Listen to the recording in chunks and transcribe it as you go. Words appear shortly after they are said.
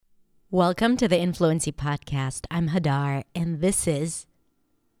Welcome to the Influency Podcast. I'm Hadar, and this is,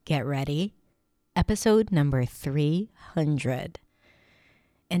 get ready, episode number 300.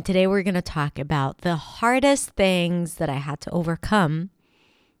 And today we're going to talk about the hardest things that I had to overcome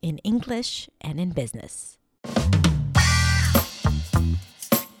in English and in business.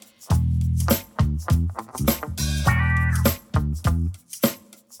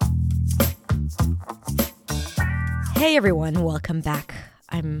 Hey everyone, welcome back.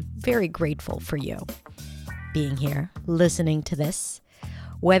 I'm very grateful for you being here, listening to this.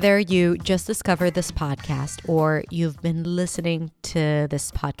 Whether you just discovered this podcast or you've been listening to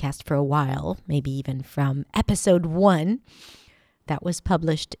this podcast for a while, maybe even from episode 1 that was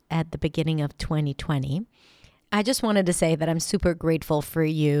published at the beginning of 2020, I just wanted to say that I'm super grateful for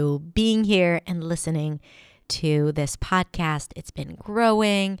you being here and listening to this podcast. It's been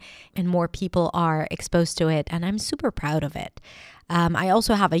growing and more people are exposed to it, and I'm super proud of it. I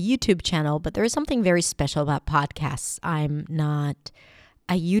also have a YouTube channel, but there is something very special about podcasts. I'm not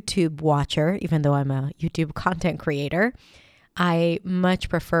a YouTube watcher, even though I'm a YouTube content creator. I much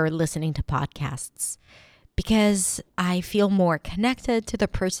prefer listening to podcasts because I feel more connected to the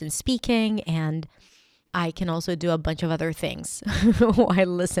person speaking, and I can also do a bunch of other things while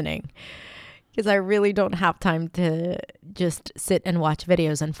listening because I really don't have time to just sit and watch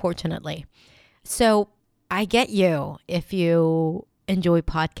videos, unfortunately. So I get you if you enjoy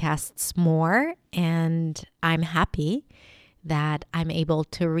podcasts more, and I'm happy that I'm able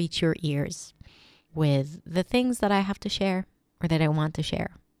to reach your ears with the things that I have to share or that I want to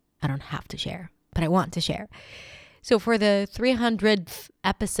share. I don't have to share, but I want to share. So for the 300th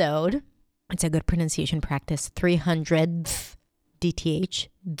episode, it's a good pronunciation practice, 300th, DTH,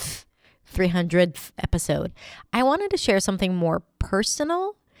 300th episode, I wanted to share something more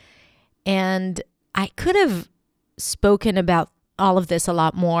personal, and I could have spoken about all of this a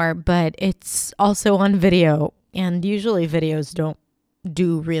lot more, but it's also on video, and usually videos don't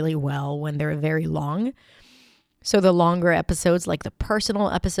do really well when they're very long. So the longer episodes, like the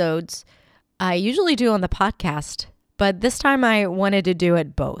personal episodes, I usually do on the podcast, but this time I wanted to do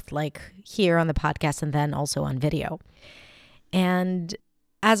it both, like here on the podcast and then also on video. And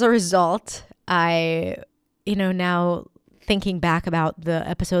as a result, I, now thinking back about the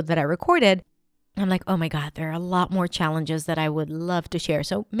episode that I recorded, I'm like, oh my God, there are a lot more challenges that I would love to share.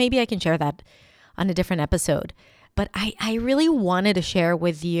 So maybe I can share that on a different episode. But I really wanted to share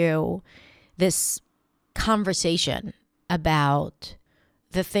with you this conversation about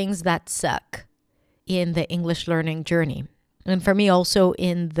the things that suck in the English learning journey. And for me also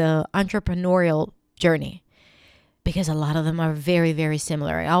in the entrepreneurial journey, because a lot of them are very, very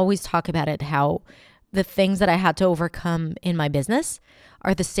similar. I always talk about it, how the things that I had to overcome in my business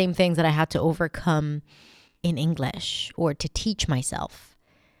are the same things that I had to overcome in English or to teach myself.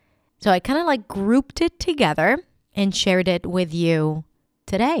 So I kind of like grouped it together and shared it with you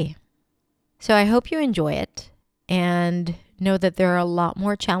today. So I hope you enjoy it and know that there are a lot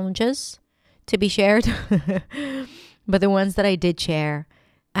more challenges to be shared. But the ones that I did share,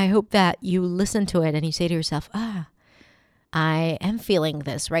 I hope that you listen to it and you say to yourself, I am feeling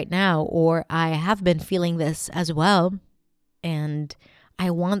this right now, or I have been feeling this as well. And I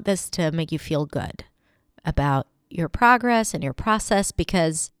want this to make you feel good about your progress and your process,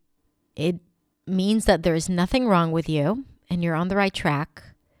 because it means that there is nothing wrong with you and you're on the right track.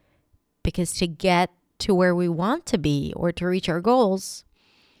 Because to get to where we want to be or to reach our goals,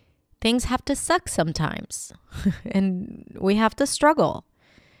 things have to suck sometimes and we have to struggle,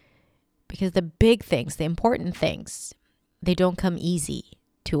 because the big things, the important things, they don't come easy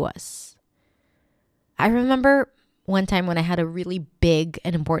to us. I remember one time when I had a really big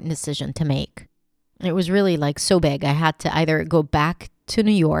and important decision to make. It was really like so big. I had to either go back to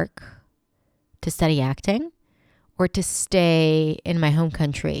New York to study acting or to stay in my home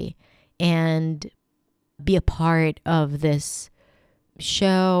country and be a part of this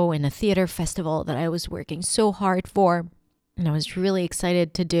show in a theater festival that I was working so hard for and I was really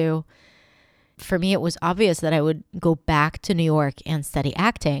excited to do. For me, it was obvious that I would go back to New York and study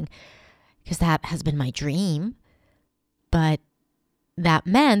acting because that has been my dream. But that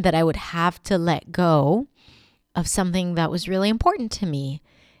meant that I would have to let go of something that was really important to me.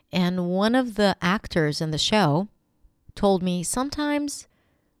 And one of the actors in the show told me sometimes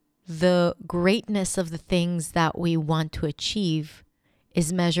the greatness of the things that we want to achieve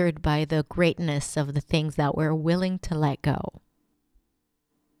is measured by the greatness of the things that we're willing to let go.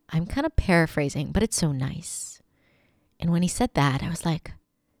 I'm kind of paraphrasing, but it's so nice. And when he said that, I was like,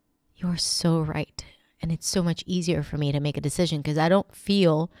 you're so right. And it's so much easier for me to make a decision because I don't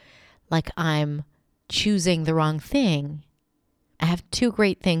feel like I'm choosing the wrong thing. I have two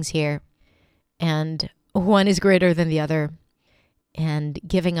great things here, and one is greater than the other. And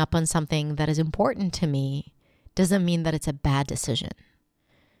giving up on something that is important to me doesn't mean that it's a bad decision.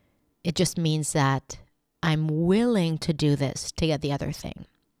 It just means that I'm willing to do this to get the other thing.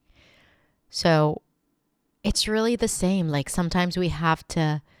 So it's really the same. Like sometimes we have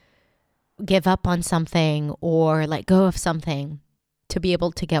to give up on something or let go of something to be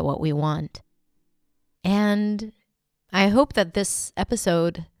able to get what we want. And I hope that this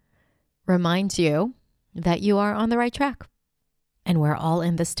episode reminds you that you are on the right track and we're all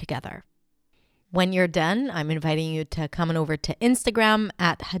in this together. When you're done, I'm inviting you to come on over to Instagram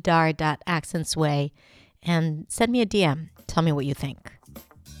at hadar.accentsway and send me a DM. Tell me what you think.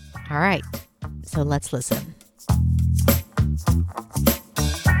 All right, so let's listen.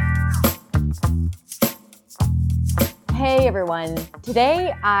 Hey everyone.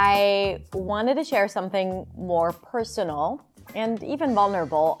 Today I wanted to share something more personal and even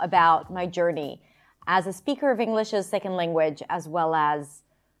vulnerable about my journey as a speaker of English as a second language, as well as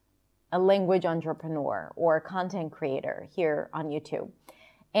a language entrepreneur or a content creator here on YouTube.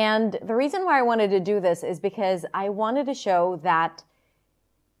 And the reason why I wanted to do this is because I wanted to show that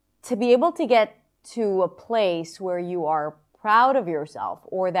to be able to get to a place where you are proud of yourself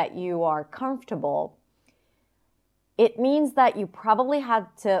or that you are comfortable, it means that you probably had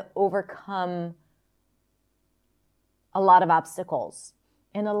to overcome a lot of obstacles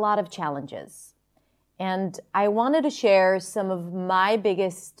and a lot of challenges. And I wanted to share some of my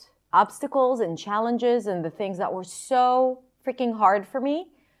biggest obstacles and challenges and the things that were so freaking hard for me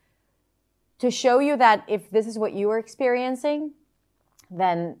to show you that if this is what you are experiencing,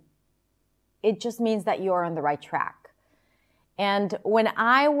 then it just means that you are on the right track. And when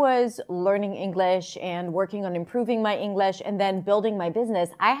I was learning English and working on improving my English and then building my business,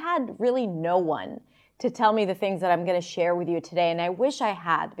 I had really no one to tell me the things that I'm going to share with you today. And I wish I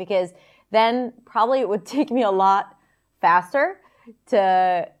had, because then probably it would take me a lot faster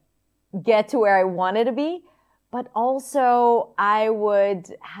to get to where I wanted to be, but also I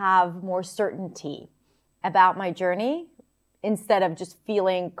would have more certainty about my journey instead of just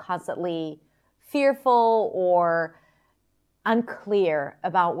feeling constantly fearful or unclear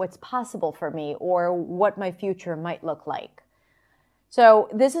about what's possible for me or what my future might look like. So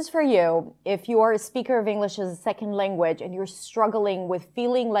this is for you if you are a speaker of English as a second language and you're struggling with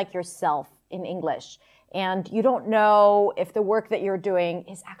feeling like yourself in English and you don't know if the work that you're doing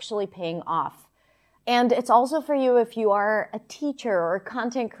is actually paying off. And it's also for you if you are a teacher or a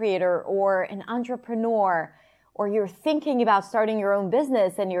content creator or an entrepreneur, or you're thinking about starting your own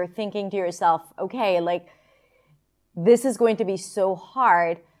business and you're thinking to yourself, okay, like this is going to be so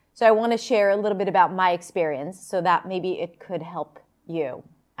hard. So I want to share a little bit about my experience so that maybe it could help you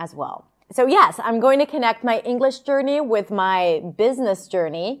as well. So yes, I'm going to connect my English journey with my business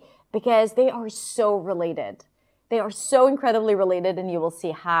journey because they are so related. They are so incredibly related, and you will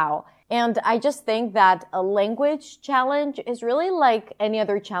see how. And I just think that a language challenge is really like any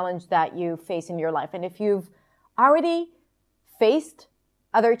other challenge that you face in your life. And if you've already faced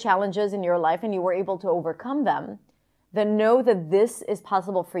other challenges in your life and you were able to overcome them, then know that this is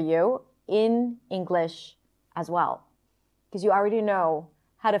possible for you in English as well, because you already know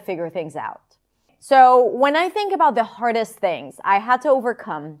how to figure things out. So when I think about the hardest things I had to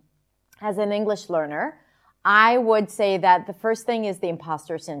overcome as an English learner, I would say that the first thing is the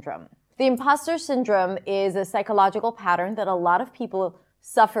imposter syndrome. The imposter syndrome is a psychological pattern that a lot of people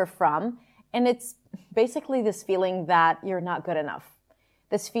suffer from, and it's basically this feeling that you're not good enough.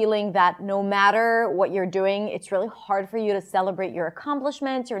 This feeling that no matter what you're doing, it's really hard for you to celebrate your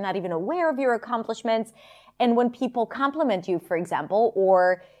accomplishments. You're not even aware of your accomplishments. And when people compliment you, for example,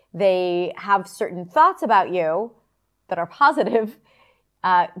 or they have certain thoughts about you that are positive,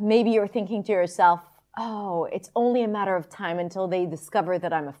 maybe you're thinking to yourself, oh, it's only a matter of time until they discover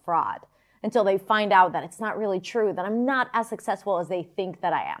that I'm a fraud, until they find out that it's not really true, that I'm not as successful as they think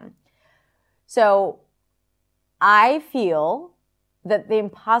that I am. So I feel that the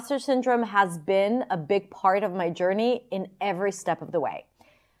imposter syndrome has been a big part of my journey in every step of the way.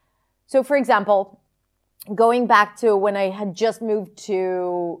 So for example, going back to when I had just moved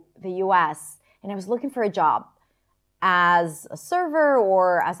to the US and I was looking for a job as a server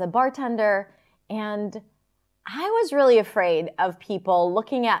or as a bartender, and I was really afraid of people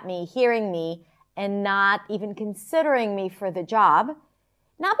looking at me, hearing me, and not even considering me for the job.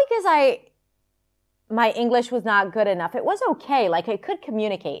 Not because my English was not good enough. It was okay, like I could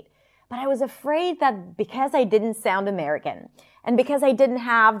communicate. But I was afraid that because I didn't sound American and because I didn't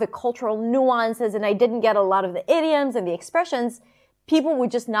have the cultural nuances and I didn't get a lot of the idioms and the expressions, people would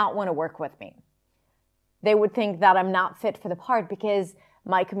just not want to work with me. they would think that I'm not fit for the part because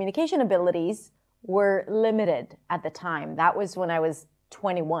my communication abilities were limited at the time. That was when I was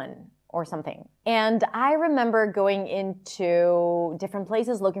 21 or something. And I remember going into different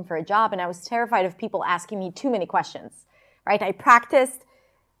places looking for a job, and I was terrified of people asking me too many questions, right? I practiced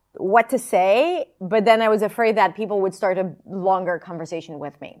what to say, but then I was afraid that people would start a longer conversation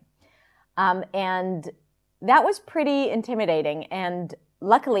with me. And that was pretty intimidating. And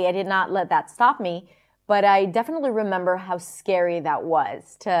luckily, I did not let that stop me, but I definitely remember how scary that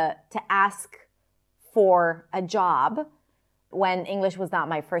was to ask for a job when English was not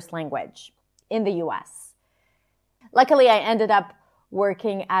my first language in the US. Luckily, I ended up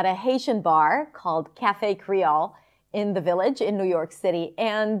working at a Haitian bar called Café Creole in the Village in New York City.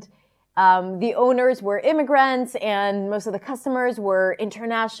 And the owners were immigrants, and most of the customers were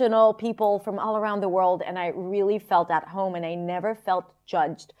international people from all around the world. And I really felt at home, and I never felt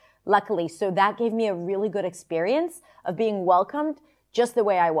judged, luckily. So that gave me a really good experience of being welcomed just the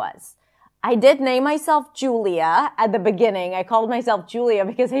way I was. I did name myself Julia at the beginning. I called myself Julia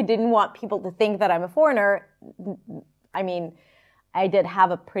because I didn't want people to think that I'm a foreigner. I mean, I did have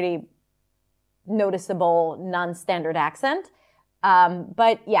a pretty noticeable non-standard accent.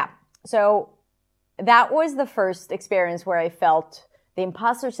 But yeah, so that was the first experience where I felt the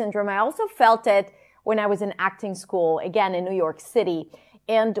imposter syndrome. I also felt it when I was in acting school, again, in New York City.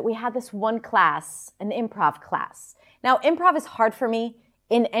 And we had this one class, an improv class. Now, improv is hard for me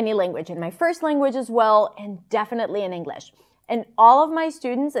in any language, in my first language as well, and definitely in English. And all of my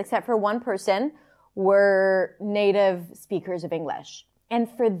students, except for one person, were native speakers of English. And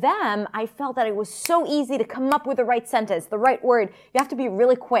for them, I felt that it was so easy to come up with the right sentence, the right word. You have to be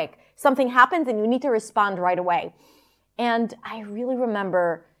really quick. Something happens and you need to respond right away. And I really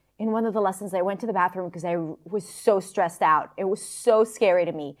remember in one of the lessons, I went to the bathroom because I was so stressed out. It was so scary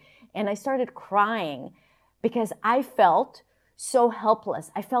to me. And I started crying because I felt so helpless.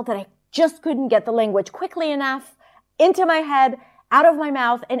 I felt that I just couldn't get the language quickly enough into my head, out of my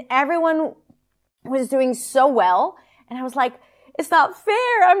mouth, and everyone was doing so well. And I was like, it's not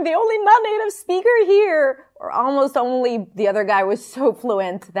fair. I'm the only non-native speaker here. Or almost only. The other guy was so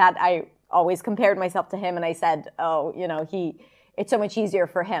fluent that I always compared myself to him. And I said, oh, it's so much easier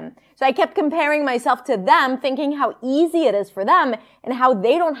for him. So I kept comparing myself to them, thinking how easy it is for them and how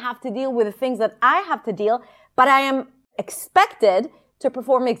they don't have to deal with the things that I have to deal. But I am expected to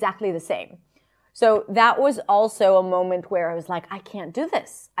perform exactly the same. So that was also a moment where I was like, I can't do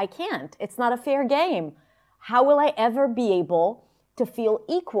this. I can't. It's not a fair game. How will I ever be able to feel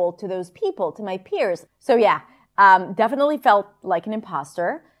equal to those people, to my peers? So yeah, definitely felt like an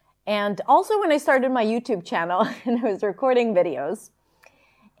imposter. And also when I started my YouTube channel and I was recording videos,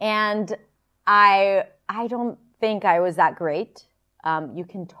 and I don't think I was that great. You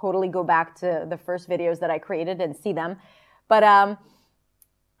can totally go back to the first videos that I created and see them. But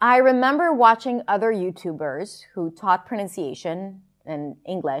I remember watching other YouTubers who taught pronunciation and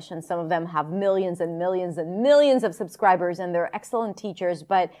English, and some of them have millions and millions and millions of subscribers, and they're excellent teachers,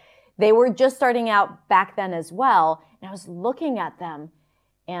 but they were just starting out back then as well. And I was looking at them,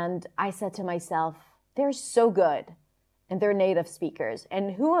 and I said to myself, they're so good, and they're native speakers.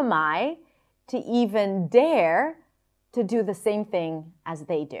 And who am I to even dare to do the same thing as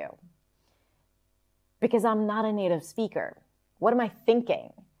they do? Because I'm not a native speaker. What am I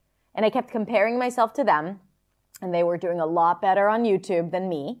thinking? And I kept comparing myself to them, and they were doing a lot better on YouTube than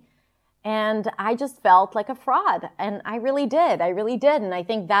me. And I just felt like a fraud. And I really did. And I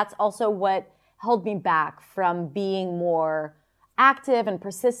think that's also what held me back from being more active and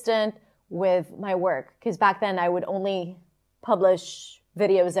persistent with my work. Because back then I would only publish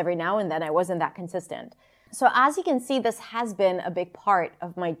videos every now and then. I wasn't that consistent. So as you can see, this has been a big part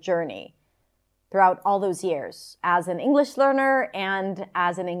of my journey throughout all those years as an English learner and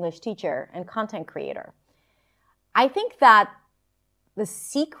as an English teacher and content creator. I think that the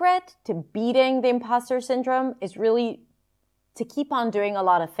secret to beating the imposter syndrome is really to keep on doing a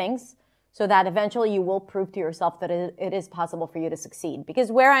lot of things so that eventually you will prove to yourself that it is possible for you to succeed.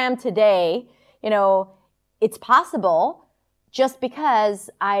 Because where I am today, it's possible just because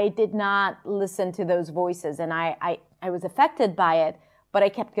I did not listen to those voices, and I was affected by it, but I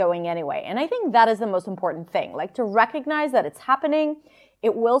kept going anyway. And I think that is the most important thing, like to recognize that it's happening.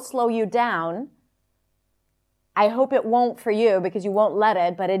 It will slow you down. I hope it won't for you because you won't let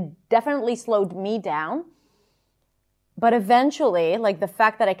it, but it definitely slowed me down. But eventually, like the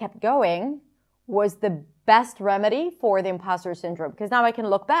fact that I kept going was the best remedy for the imposter syndrome. Because now I can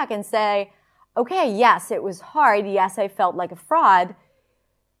look back and say, okay, yes, it was hard. Yes, I felt like a fraud,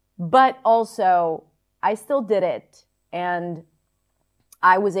 but also I still did it. And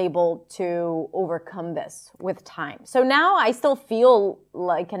I was able to overcome this with time. So now I still feel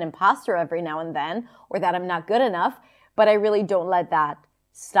like an imposter every now and then, or that I'm not good enough, but I really don't let that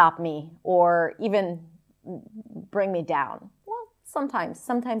stop me or even bring me down. Well,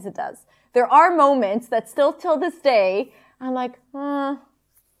 sometimes it does. There are moments that still till this day, I'm like,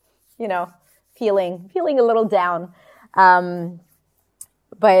 feeling a little down.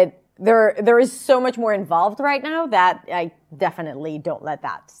 But there is so much more involved right now that I definitely don't let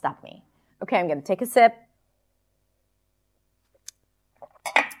that stop me. Okay, I'm going to take a sip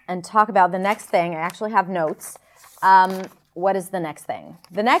and talk about the next thing. I actually have notes. What is the next thing?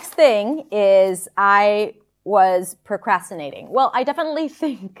 The next thing is I was procrastinating. Well, I definitely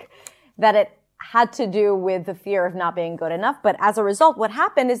think that it had to do with the fear of not being good enough. But as a result, what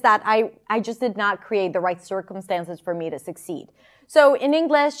happened is that I just did not create the right circumstances for me to succeed. So in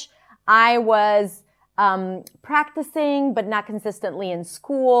English, I was practicing, but not consistently in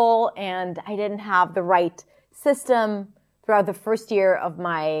school, and I didn't have the right system throughout the first year of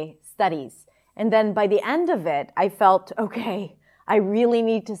my studies. And then by the end of it, I felt, okay, I really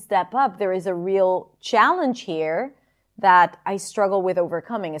need to step up. There is a real challenge here that I struggle with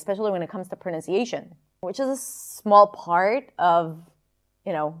overcoming, especially when it comes to pronunciation, which is a small part of,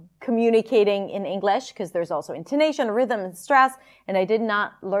 communicating in English, because there's also intonation, rhythm, and stress, and I did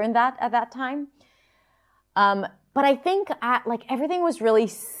not learn that at that time. But I think everything was really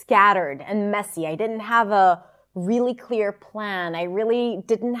scattered and messy. I didn't have a really clear plan. I really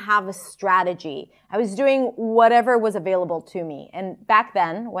didn't have a strategy. I was doing whatever was available to me. And back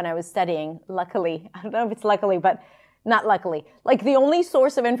then, when I was studying, luckily, I don't know if it's luckily, but not luckily, the only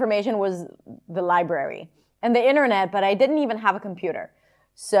source of information was the library and the internet, but I didn't even have a computer.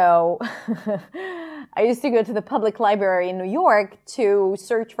 So I used to go to the public library in New York to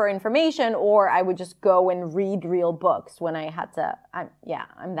search for information, or I would just go and read real books when I had to.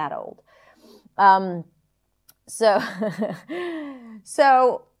 I'm that old. So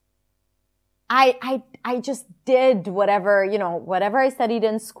I just did whatever I studied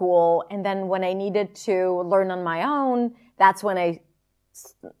in school. And then when I needed to learn on my own, that's when I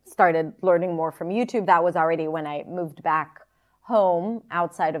started learning more from YouTube. That was already when I moved back home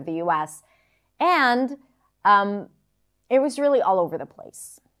outside of the US. And it was really all over the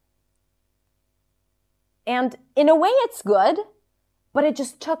place. And in a way, it's good, but it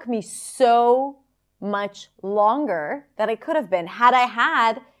just took me so much longer than it could have been had I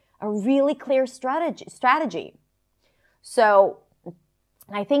had a really clear strategy. So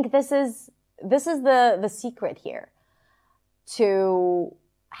I think this is the secret here, to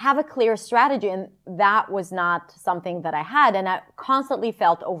have a clear strategy. And that was not something that I had. And I constantly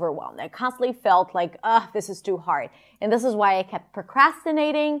felt overwhelmed. I constantly felt like, this is too hard. And this is why I kept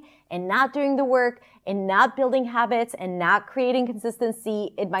procrastinating and not doing the work and not building habits and not creating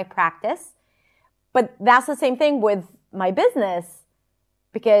consistency in my practice. But that's the same thing with my business,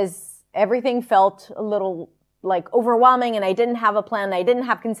 because everything felt a little overwhelming and I didn't have a plan. I didn't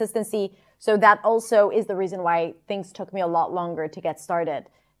have consistency. So that also is the reason why things took me a lot longer to get started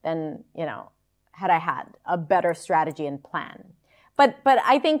than, had I had a better strategy and plan. But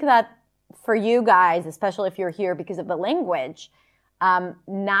I think that for you guys, especially if you're here because of the language,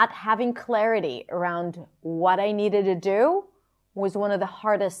 not having clarity around what I needed to do was one of the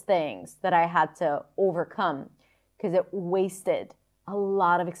hardest things that I had to overcome, because it wasted a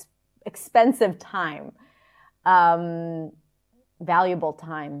lot of expensive time, valuable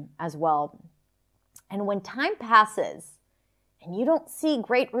time as well. And when time passes and you don't see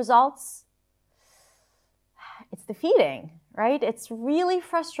great results, it's defeating, right? It's really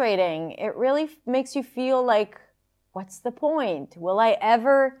frustrating. It really makes you feel like, what's the point? Will I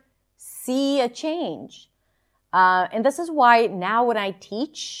ever see a change? And this is why now when I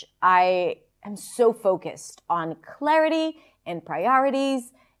teach, I am so focused on clarity and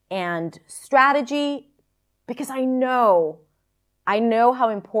priorities and strategy, because I know how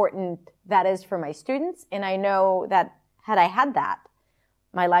important that is for my students. And I know that had I had that,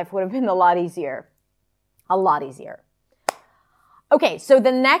 my life would have been a lot easier. A lot easier. Okay, so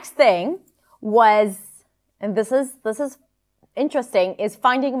the next thing was, and this is interesting, is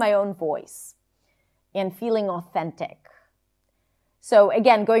finding my own voice and feeling authentic. So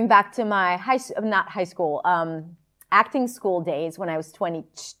again, going back to my acting school days when I was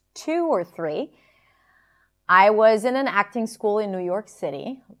 22 or 3, I was in an acting school in New York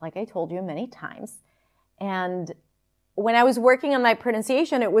City, like I told you many times. And when I was working on my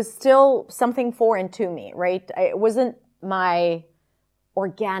pronunciation, it was still something foreign to me, right? It wasn't my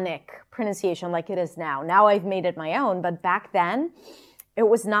organic pronunciation like it is now. Now I've made it my own, but back then it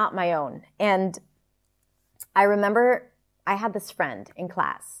was not my own. And I remember I had this friend in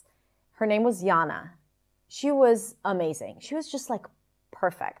class. Her name was Yana. She was amazing. She was just like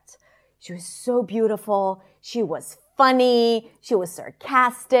perfect. She was so beautiful. She was funny. She was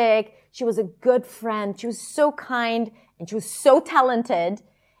sarcastic. She was a good friend. She was so kind and she was so talented.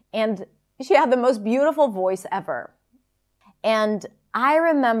 And she had the most beautiful voice ever. And I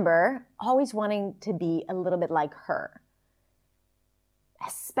remember always wanting to be a little bit like her,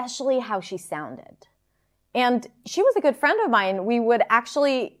 especially how she sounded. And she was a good friend of mine. We would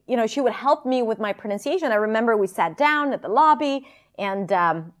actually, she would help me with my pronunciation. I remember we sat down at the lobby and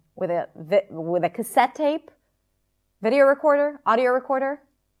with a cassette tape, video recorder, audio recorder,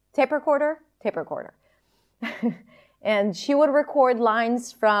 tape recorder. And she would record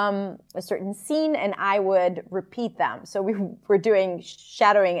lines from a certain scene and I would repeat them. So we were doing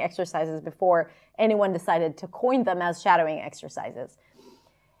shadowing exercises before anyone decided to coin them as shadowing exercises.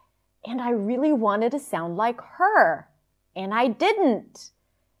 And I really wanted to sound like her, and I didn't.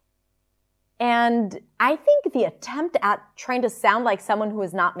 And I think the attempt at trying to sound like someone who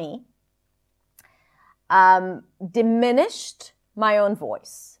is not me diminished my own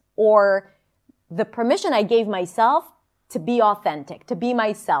voice, or the permission I gave myself to be authentic, to be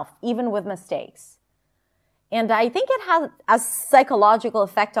myself, even with mistakes. And I think it has a psychological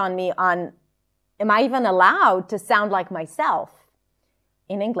effect on me on, am I even allowed to sound like myself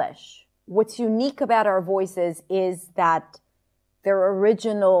in English? What's unique about our voices is that they're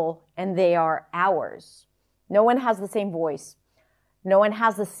original and they are ours. No one has the same voice. No one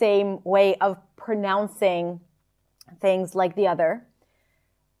has the same way of pronouncing things like the other.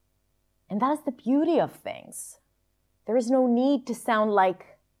 And that is the beauty of things. There is no need to sound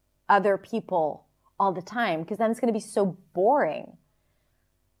like other people all the time, because then it's going to be so boring.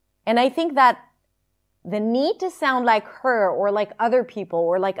 And I think that the need to sound like her or like other people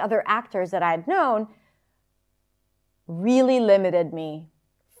or like other actors that I had known really limited me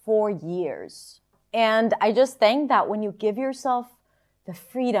for years. And I just think that when you give yourself the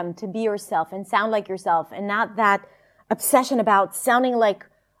freedom to be yourself and sound like yourself, and not that obsession about sounding like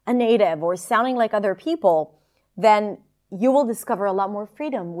a native or sounding like other people, then you will discover a lot more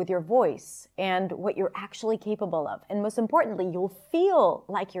freedom with your voice and what you're actually capable of. And most importantly, you'll feel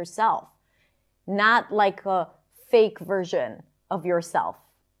like yourself, not like a fake version of yourself.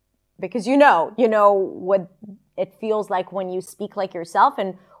 Because you know what it feels like when you speak like yourself,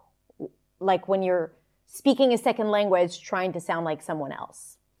 and like when you're speaking a second language trying to sound like someone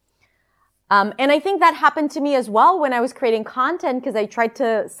else. And I think that happened to me as well when I was creating content, because I tried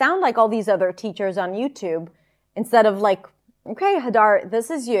to sound like all these other teachers on YouTube instead of like, okay, Hadar, this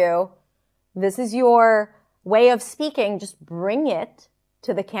is you. This is your way of speaking. Just bring it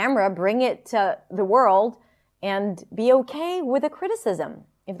to the camera, bring it to the world, and be okay with the criticism,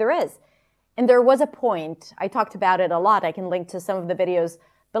 if there is. And there was a point, I talked about it a lot, I can link to some of the videos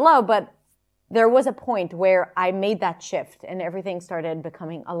below, but there was a point where I made that shift and everything started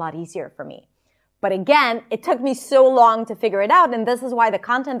becoming a lot easier for me. But again, it took me so long to figure it out, and this is why the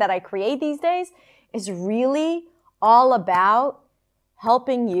content that I create these days is really all about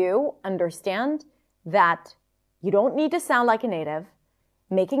helping you understand that you don't need to sound like a native.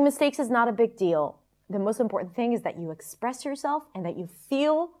 Making mistakes is not a big deal. The most important thing is that you express yourself and that you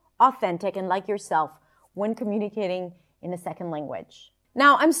feel authentic and like yourself when communicating in a second language.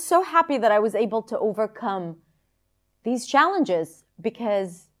 Now, I'm so happy that I was able to overcome these challenges,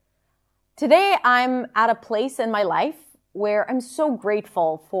 because today I'm at a place in my life where I'm so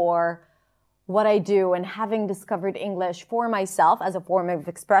grateful for what I do and having discovered English for myself as a form of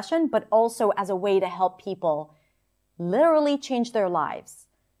expression, but also as a way to help people literally change their lives,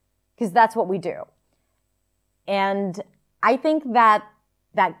 because that's what we do. And I think that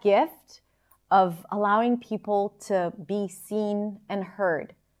that gift of allowing people to be seen and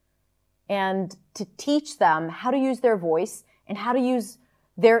heard, and to teach them how to use their voice and how to use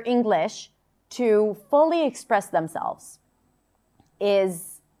their English to fully express themselves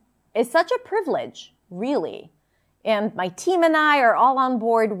is such a privilege, really. And my team and I are all on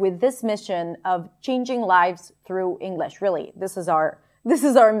board with this mission of changing lives through English. Really, this is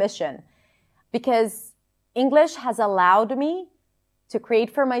our mission, because English has allowed me to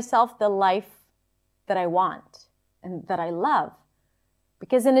create for myself the life that I want and that I love.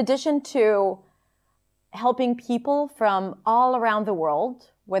 Because in addition to helping people from all around the world,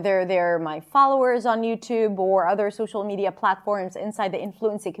 whether they're my followers on YouTube or other social media platforms inside the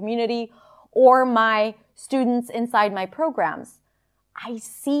Influency community, or my students inside my programs, I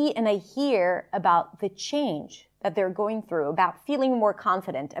see and I hear about the change that they're going through, about feeling more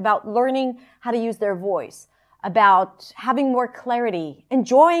confident, about learning how to use their voice, about having more clarity,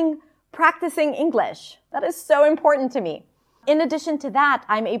 enjoying practicing English. That is so important to me. In addition to that,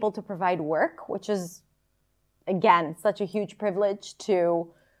 I'm able to provide work, which is, again, such a huge privilege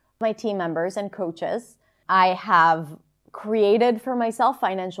to my team members and coaches. I have created for myself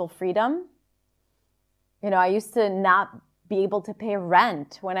financial freedom. I used to not be able to pay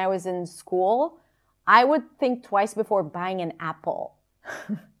rent when I was in school. I would think twice before buying an apple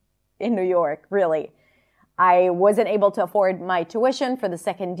in New York, really. I wasn't able to afford my tuition for the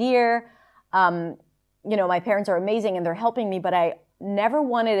second year. My parents are amazing and they're helping me, but I never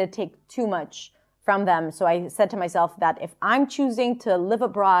wanted to take too much from them. So I said to myself that if I'm choosing to live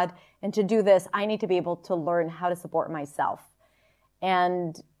abroad and to do this, I need to be able to learn how to support myself.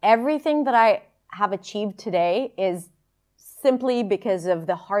 And everything that I have achieved today is simply because of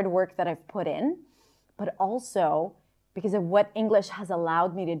the hard work that I've put in, but also because of what English has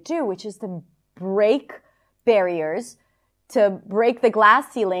allowed me to do, which is to break barriers, to break the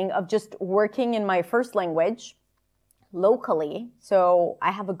glass ceiling of just working in my first language locally. So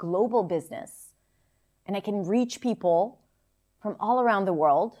I have a global business and I can reach people from all around the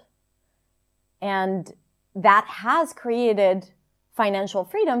world. And that has created financial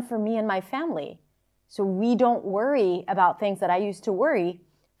freedom for me and my family. So we don't worry about things that I used to worry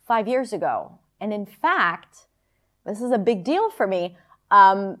 5 years ago. And in fact, this is a big deal for me.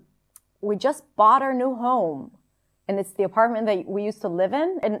 We just bought our new home, and it's the apartment that we used to live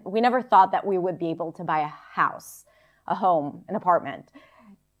in. And we never thought that we would be able to buy a house, a home, an apartment.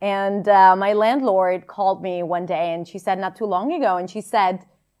 And my landlord called me one day and she said not too long ago, and she said,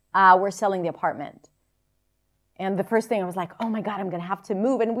 we're selling the apartment. And the first thing I was like, oh my God, I'm going to have to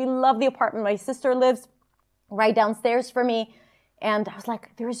move. And we love the apartment. My sister lives right downstairs for me. And I was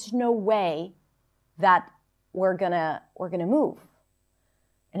like, there is no way that we're gonna move.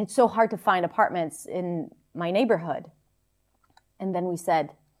 And it's so hard to find apartments in my neighborhood. And then we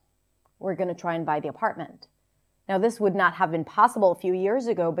said, we're going to try and buy the apartment. Now, this would not have been possible a few years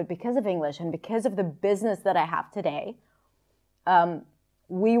ago, but because of English and because of the business that I have today,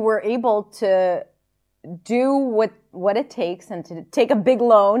 we were able to do what it takes and to take a big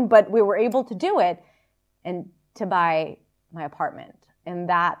loan, but we were able to do it and to buy my apartment. And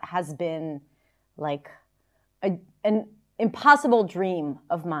that has been like an impossible dream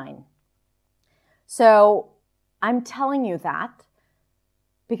of mine. So I'm telling you that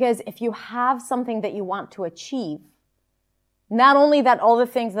because if you have something that you want to achieve, not only that all the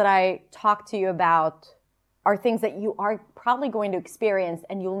things that I talk to you about are things that you are probably going to experience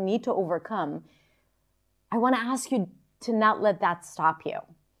and you'll need to overcome, I want to ask you to not let that stop you,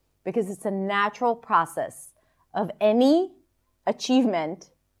 because it's a natural process of any achievement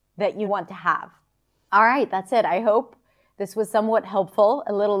that you want to have. All right, that's it. I hope this was somewhat helpful,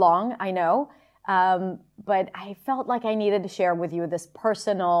 a little long, I know, but I felt like I needed to share with you this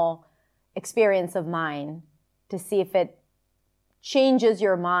personal experience of mine to see if it changes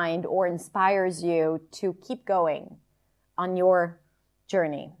your mind or inspires you to keep going on your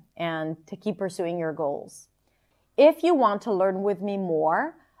journey and to keep pursuing your goals. If you want to learn with me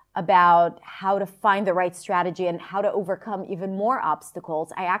more about how to find the right strategy and how to overcome even more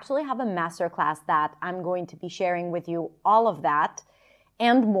obstacles, I actually have a masterclass that I'm going to be sharing with you all of that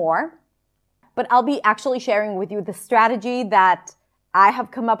and more. But I'll be actually sharing with you the strategy that I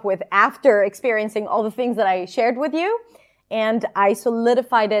have come up with after experiencing all the things that I shared with you. And I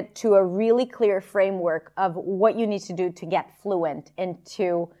solidified it to a really clear framework of what you need to do to get fluent and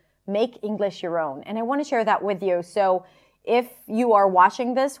to make English your own. And I want to share that with you. So if you are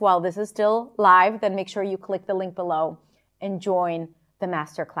watching this while this is still live, then make sure you click the link below and join the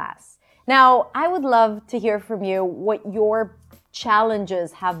masterclass. Now, I would love to hear from you what your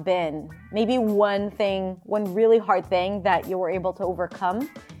challenges have been. Maybe one really hard thing that you were able to overcome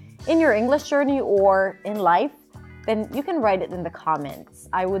in your English journey or in life. Then you can write it in the comments.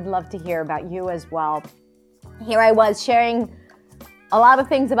 I would love to hear about you as well. Here I was sharing a lot of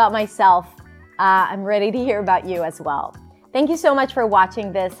things about myself. I'm ready to hear about you as well. Thank you so much for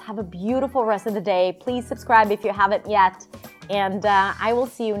watching this. Have a beautiful rest of the day. Please subscribe if you haven't yet. And I will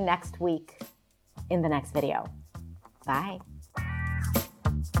see you next week in the next video. Bye.